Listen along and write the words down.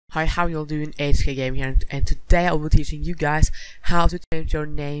Hi, how you all doing? HKGaming here, and today I will be teaching you guys how to change your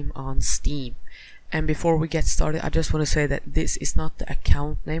name on Steam. And before we get started, I just want to say that this is not the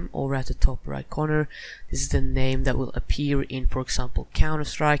account name over at the top right corner. This is the name that will appear in, for example,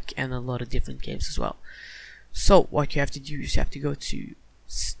 Counter-Strike and a lot of different games as well. So what you have to do is you have to go to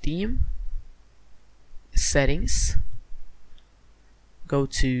Steam, Settings, go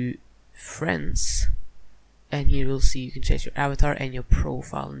to Friends, and here you'll see you can change your avatar and your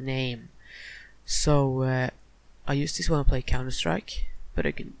profile name. So I use this when I play Counter-Strike, but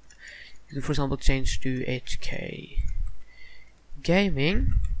you can for example change to HKGaming,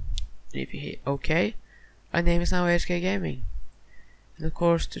 and if you hit OK, my name is now HKGaming. And of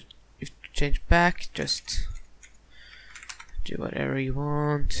course, if you change back, just do whatever you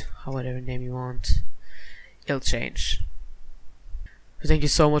want, whatever name you want, it'll change. So thank you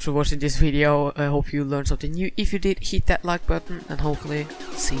so much for watching this video. I hope you learned something new. If you did, hit that like button, and hopefully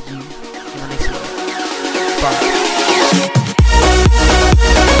see you in the next video. Bye.